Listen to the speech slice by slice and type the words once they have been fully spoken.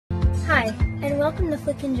Hi, and welcome to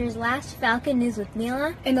Flickinger's last Falcon News with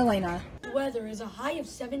Mila and Elena. The weather is a high of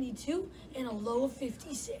 72 and a low of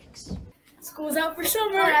 56. School's out for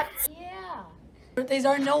summer. Yeah. Birthdays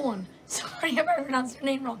are no one. Sorry if I pronounced your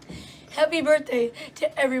name wrong. Happy birthday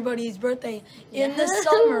to everybody's birthday in the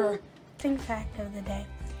summer. Interesting fact of the day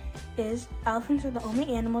is elephants are the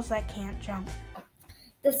only animals that can't jump.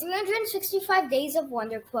 The 365 Days of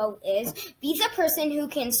Wonder quote is, be the person who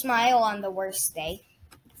can smile on the worst day.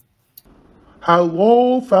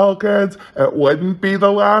 Hello, Falcons. It wouldn't be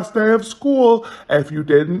the last day of school if you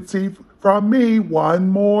didn't see from me one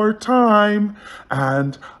more time.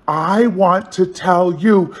 And I want to tell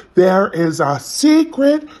you there is a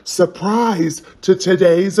secret surprise to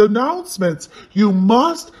today's announcements. You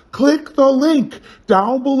must click the link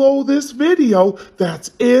down below this video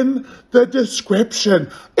that's in the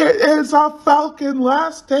description. It is a Falcon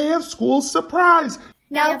last day of school surprise.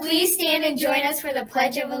 Now please stand and join us for the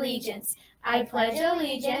Pledge of Allegiance. I pledge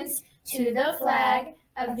allegiance to the flag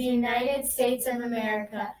of the United States of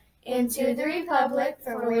America and to the republic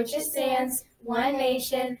for which it stands, one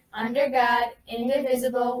nation, under God,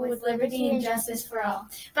 indivisible, with liberty and justice for all.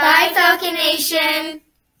 Bye, Falcon Nation!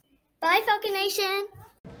 Bye, Falcon Nation!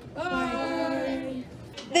 Bye!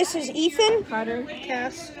 This is Ethan, Carter,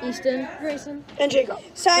 Cass, Easton, Grayson, and Jacob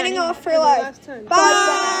signing off for life.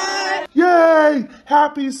 Bye! Yay!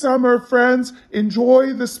 Happy summer, friends.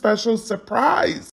 Enjoy the special surprise.